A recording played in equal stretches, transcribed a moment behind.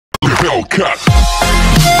Hellcat.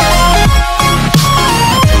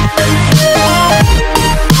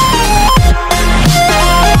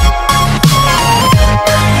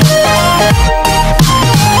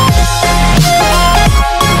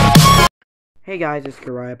 Hey guys, it's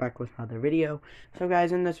ghidorah back with another video. So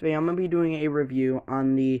guys, in this video I'm going to be doing a review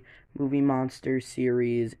on the movie monster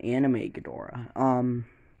series anime Ghidorah.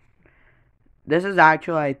 This is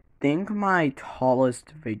actually, I think, my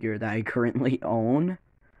tallest figure that I currently own.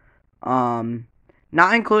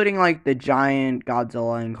 Not including like the giant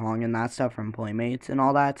Godzilla and Kong and that stuff from Playmates and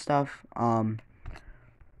all that stuff. But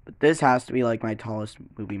this has to be like my tallest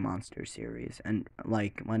movie monster series, and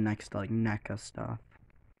like my next to like NECA stuff.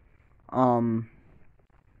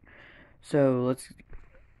 So let's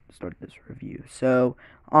start this review. So,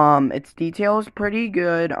 its detail is pretty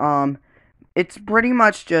good. It's pretty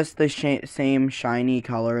much just the same shiny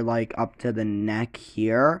color, like up to the neck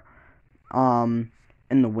here, and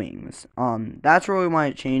the wings. That's really why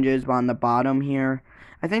it changes. But on the bottom here,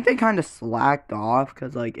 I think they kind of slacked off,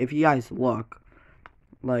 because like if you guys look,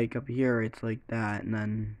 like up here, it's like that, and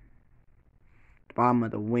then the bottom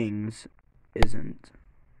of the wings isn't.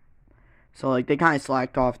 So, like, they kind of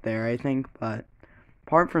slacked off there, I think, but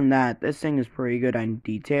apart from that, this thing is pretty good on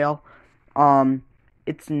detail.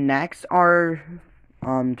 Its necks are,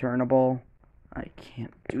 turnable. I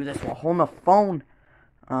can't do this while holding the phone.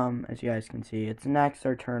 As you guys can see, its necks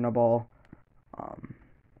are turnable.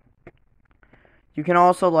 You can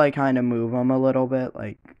also, like, kind of move them a little bit,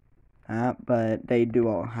 like that, but they do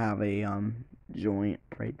all have a, joint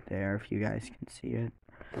right there, if you guys can see it.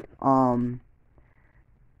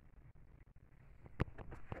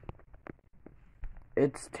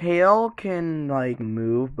 Its tail can, like,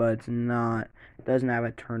 move, but it doesn't have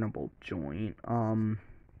a turnable joint. And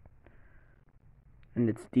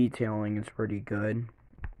its detailing is pretty good.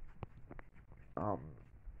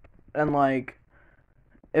 And, like,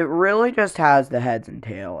 it really just has the heads and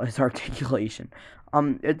tail as articulation.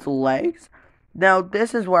 Its legs, now,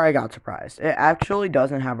 this is where I got surprised. It actually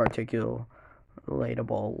doesn't have articulatable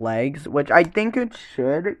legs, which I think it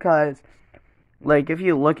should, because like, if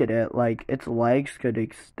you look at it, like, its legs could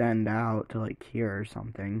extend out to, like, here or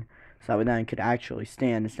something. So then it could actually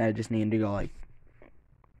stand instead of just needing to go, like,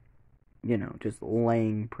 you know, just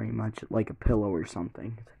laying pretty much like a pillow or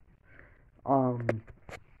something. But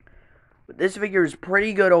this figure is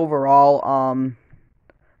pretty good overall.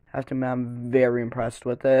 Have to admit, I'm very impressed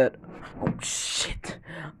with it. Oh, shit.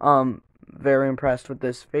 Very impressed with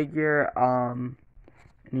this figure. And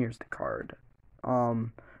here's the card.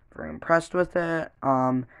 Very impressed with it.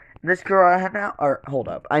 This girl I had now, or hold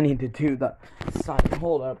up, I need to do the side.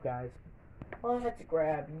 Hold up, guys. Let's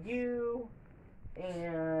grab you,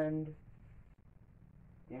 and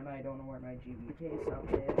damn, I don't know where my GBK stuff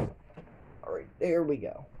is. Alright, there we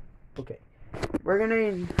go. Okay, we're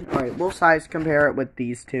gonna, alright, we'll size compare it with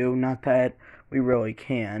these two, not that we really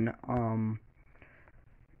can. Right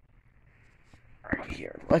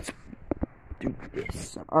here, let's do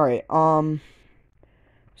this. Alright,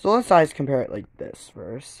 so let's size compare it like this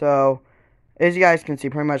first. So, as you guys can see,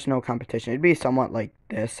 pretty much no competition. It'd be somewhat like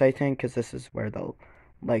this, I think, because this is where the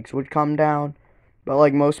legs would come down. But,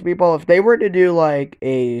 like, most people, if they were to do, like,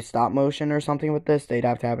 a stop motion or something with this, they'd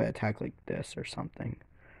have to have it attack like this or something.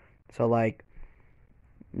 So, like,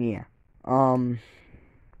 yeah.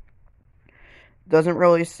 Doesn't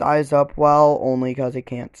really size up well, only because it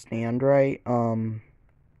can't stand right.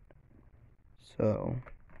 So,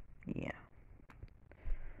 yeah.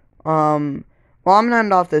 Well, I'm gonna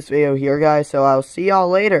end off this video here, guys, so I'll see y'all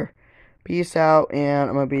later. Peace out, and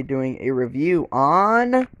I'm gonna be doing a review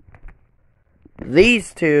on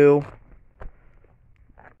these two,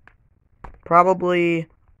 probably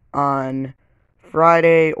on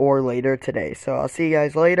Friday or later today. So I'll see you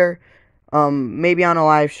guys later, maybe on a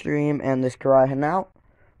live stream, and this ghidorah heading out.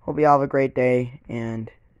 Hope you all have a great day,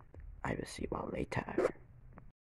 and I will see you all later.